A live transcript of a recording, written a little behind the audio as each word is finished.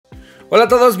Hola a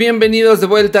todos, bienvenidos de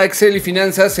vuelta a Excel y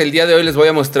Finanzas. El día de hoy les voy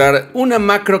a mostrar una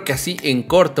macro que así en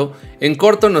corto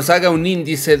nos haga un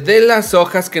índice de las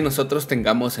hojas que nosotros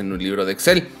tengamos en un libro de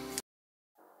Excel.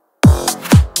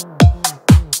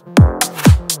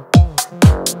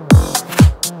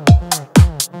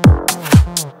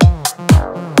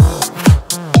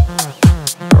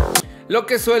 Lo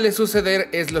que suele suceder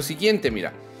es lo siguiente,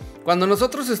 mira, cuando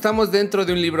nosotros estamos dentro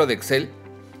de un libro de Excel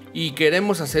y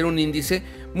queremos hacer un índice,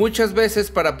 muchas veces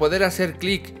para poder hacer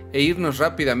clic e irnos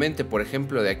rápidamente, por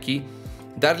ejemplo de aquí,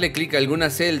 darle clic a alguna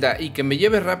celda y que me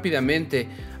lleve rápidamente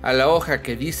a la hoja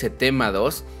que dice tema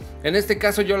 2, en este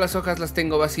caso yo las hojas las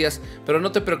tengo vacías, pero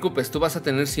no te preocupes, tú vas a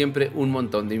tener siempre un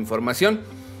montón de información.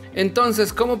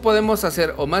 Entonces, ¿cómo podemos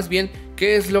hacer? O más bien,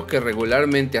 ¿qué es lo que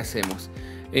regularmente hacemos?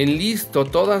 Enlisto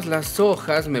todas las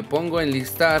hojas, me pongo a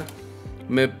enlistar,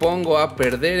 me pongo a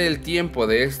perder el tiempo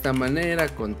de esta manera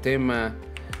con tema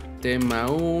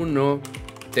 1,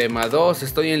 tema 2,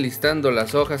 estoy enlistando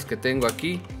las hojas que tengo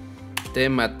aquí,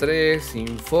 tema 3,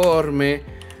 informe,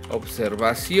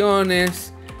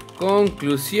 observaciones,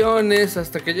 conclusiones,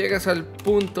 hasta que llegas al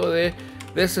punto de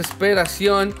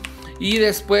desesperación y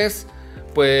después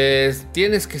pues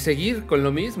tienes que seguir con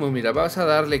lo mismo. Mira, vas a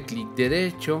darle clic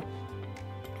derecho,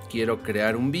 quiero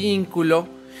crear un vínculo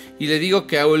y le digo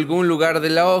que a algún lugar de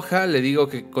la hoja, le digo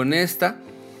que con esta,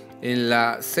 en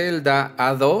la celda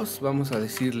A2, vamos a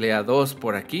decirle A2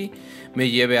 por aquí, me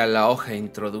lleve a la hoja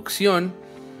introducción.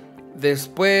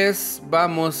 Después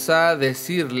vamos a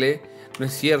decirle, no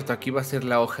es cierto, aquí va a ser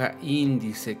la hoja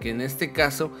índice, que en este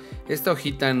caso esta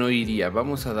hojita no iría.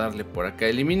 Vamos a darle por acá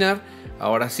eliminar.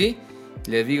 Ahora sí,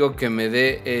 le digo que me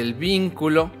dé el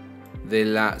vínculo de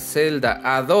la celda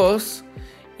A2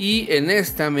 y en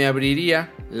esta me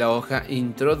abriría la hoja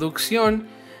introducción.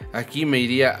 Aquí me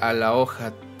iría a la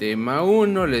hoja tema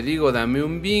 1, le digo dame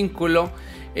un vínculo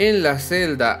en la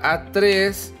celda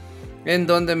A3, en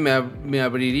donde me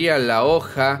abriría la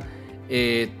hoja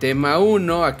tema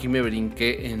 1. Aquí me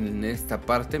brinqué en esta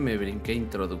parte, me brinqué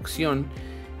introducción,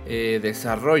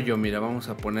 desarrollo. Mira, vamos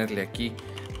a ponerle aquí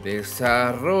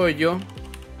desarrollo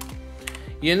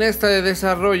y en esta de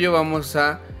desarrollo vamos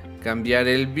a cambiar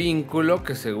el vínculo,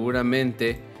 que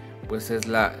seguramente pues es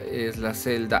la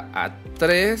celda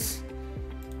A3,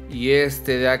 y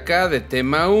este de acá de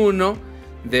tema 1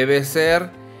 debe ser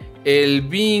el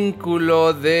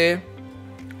vínculo de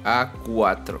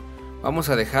A4. Vamos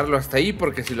a dejarlo hasta ahí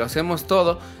porque si lo hacemos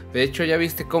todo, de hecho ya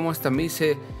viste cómo hasta me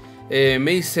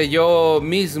hice yo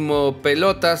mismo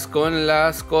pelotas con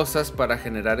las cosas para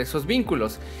generar esos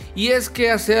vínculos. Y es que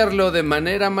hacerlo de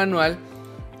manera manual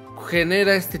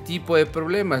genera este tipo de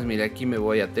problemas. Mira, aquí me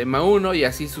voy a tema 1 y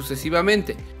así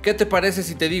sucesivamente. ¿Qué te parece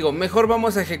si te digo, mejor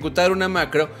vamos a ejecutar una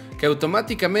macro que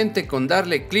automáticamente con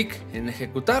darle clic en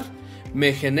ejecutar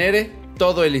me genere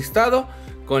todo el listado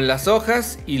con las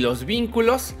hojas y los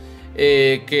vínculos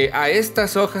que a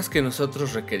estas hojas que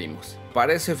nosotros requerimos?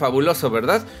 Parece fabuloso,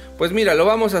 ¿verdad? Pues mira, lo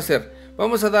vamos a hacer.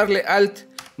 Vamos a darle Alt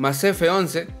más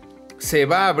F11. Se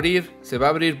va a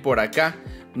abrir por acá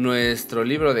nuestro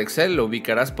libro de Excel, lo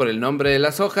ubicarás por el nombre de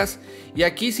las hojas. Y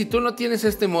aquí, si tú no tienes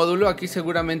este módulo, aquí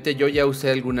seguramente yo ya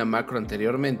usé alguna macro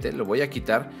anteriormente, lo voy a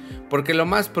quitar porque lo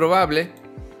más probable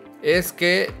es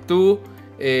que tú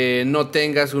no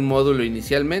tengas un módulo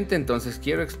inicialmente. Entonces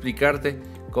quiero explicarte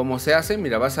cómo se hace.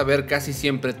 Mira, vas a ver casi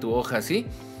siempre tu hoja así.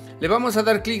 Le vamos a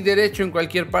dar clic derecho en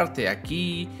cualquier parte,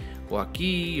 aquí o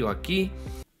aquí o aquí.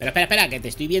 Pero espera, que te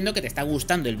estoy viendo que te está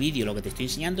gustando el vídeo, lo que te estoy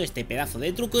enseñando, este pedazo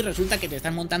de truco, y resulta que te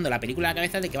estás montando la película a la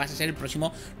cabeza de que vas a ser el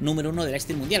próximo número 1 del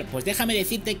Este mundial. Pues déjame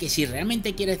decirte que si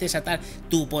realmente quieres desatar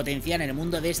tu potencial en el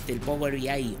mundo de el Power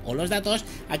BI o los datos,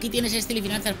 aquí tienes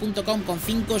finanzas.com con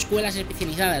 5 escuelas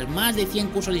especializadas, más de 100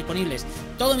 cursos disponibles,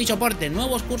 todo mi soporte,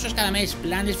 nuevos cursos cada mes,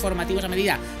 planes formativos a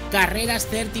medida, carreras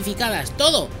certificadas,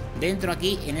 todo dentro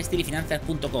aquí en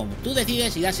finanzas.com. Tú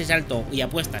decides si das ese salto y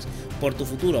apuestas por tu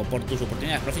futuro, por tus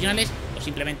oportunidades profesionales, o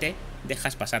simplemente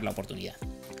dejas pasar la oportunidad.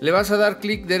 Le vas a dar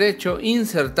clic derecho,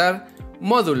 insertar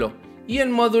módulo, y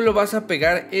en módulo vas a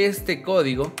pegar este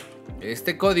código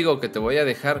que te voy a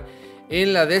dejar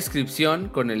en la descripción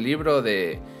con el libro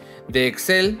de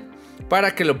Excel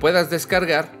para que lo puedas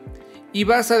descargar. Y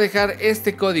vas a dejar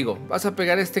este código, vas a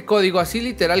pegar este código así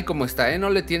literal como está, no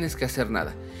le tienes que hacer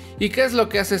nada. ¿Y qué es lo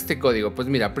que hace este código? Pues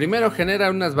mira, primero genera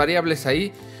unas variables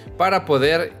ahí para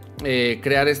poder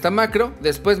crear esta macro.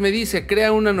 Después me dice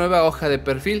crea una nueva hoja de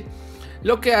perfil.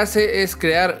 Lo que hace es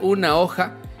crear una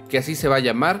hoja que así se va a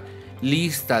llamar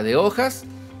lista de hojas,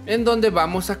 en donde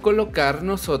vamos a colocar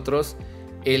nosotros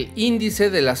el índice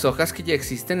de las hojas que ya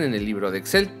existen en el libro de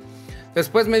Excel.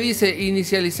 Después me dice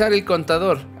inicializar el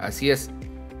contador, así es.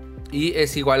 y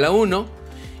es igual a 1.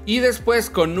 Y después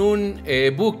con un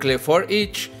bucle for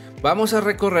each vamos a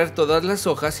recorrer todas las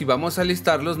hojas y vamos a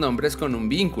listar los nombres con un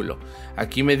vínculo.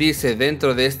 Aquí me dice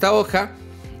dentro de esta hoja,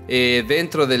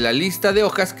 dentro de la lista de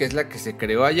hojas, que es la que se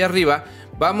creó allá arriba,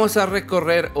 vamos a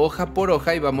recorrer hoja por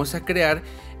hoja y vamos a crear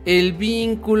el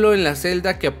vínculo en la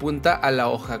celda que apunta a la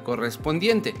hoja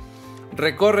correspondiente.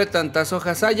 Recorre tantas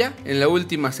hojas haya, en la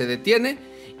última se detiene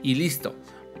y listo.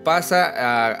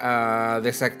 Pasa a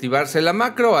desactivarse la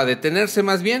macro, a detenerse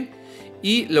más bien,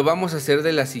 y lo vamos a hacer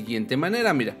de la siguiente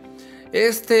manera. Mira,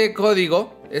 este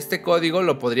código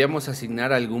lo podríamos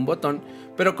asignar a algún botón,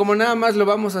 pero como nada más lo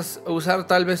vamos a usar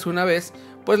tal vez una vez,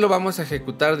 pues lo vamos a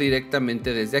ejecutar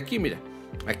directamente desde aquí. Mira,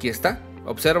 aquí está.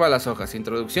 Observa las hojas: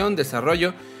 introducción,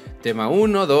 desarrollo, tema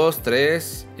 1, 2,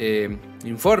 3,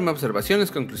 informe,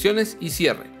 observaciones, conclusiones y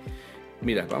cierre.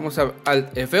 Mira, vamos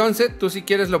al F11. Tú si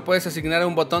quieres lo puedes asignar a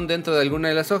un botón dentro de alguna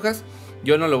de las hojas.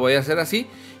 Yo no lo voy a hacer así.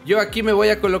 Yo aquí me voy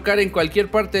a colocar en cualquier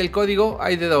parte del código.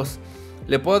 Hay de dos.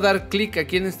 Le puedo dar clic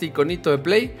aquí en este iconito de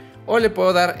play o le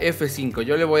puedo dar F5.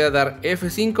 Yo le voy a dar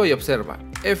F5 y observa.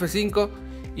 F5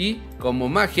 y como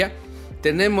magia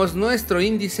tenemos nuestro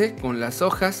índice con las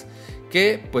hojas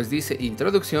que pues dice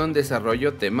introducción,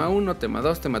 desarrollo, tema 1, tema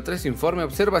 2, tema 3, informe,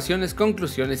 observaciones,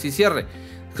 conclusiones y cierre.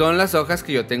 Son las hojas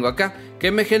que yo tengo acá, que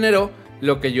me generó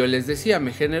lo que yo les decía,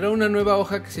 me generó una nueva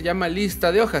hoja que se llama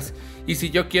lista de hojas. Y si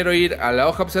yo quiero ir a la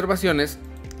hoja observaciones,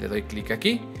 le doy clic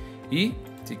aquí y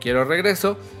si quiero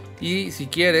regreso. Y si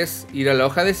quieres ir a la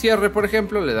hoja de cierre, por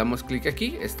ejemplo, le damos clic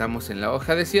aquí, estamos en la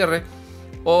hoja de cierre.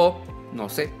 O no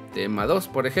sé, tema 2,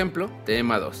 por ejemplo,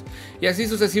 tema 2. Y así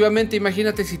sucesivamente.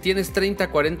 Imagínate si tienes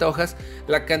 30, 40 hojas,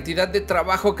 la cantidad de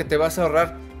trabajo que te vas a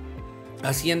ahorrar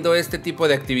haciendo este tipo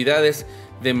de actividades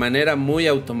de manera muy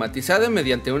automatizada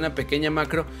mediante una pequeña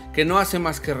macro que no hace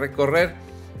más que recorrer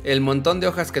el montón de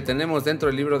hojas que tenemos dentro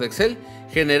del libro de Excel,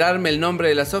 generarme el nombre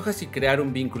de las hojas y crear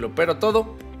un vínculo, pero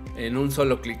todo en un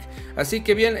solo clic. Así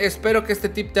que bien, espero que este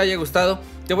tip te haya gustado.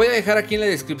 Te voy a dejar aquí en la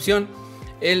descripción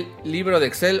el libro de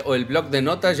Excel o el blog de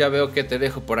notas, ya veo que te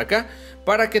dejo por acá,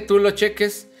 para que tú lo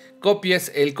cheques,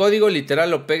 copies el código,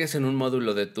 literal lo pegues en un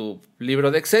módulo de tu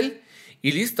libro de Excel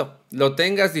y listo, lo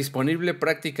tengas disponible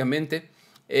prácticamente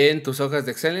en tus hojas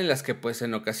de Excel, en las que pues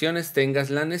en ocasiones tengas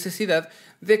la necesidad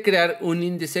de crear un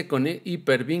índice con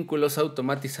hipervínculos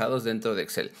automatizados dentro de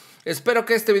Excel. Espero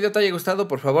que este video te haya gustado.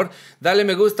 Por favor, dale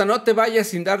me gusta, no te vayas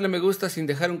sin darle me gusta, sin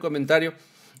dejar un comentario.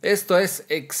 Esto es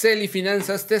Excel y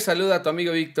Finanzas, te saluda tu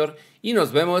amigo Víctor y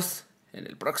nos vemos en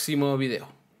el próximo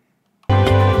video.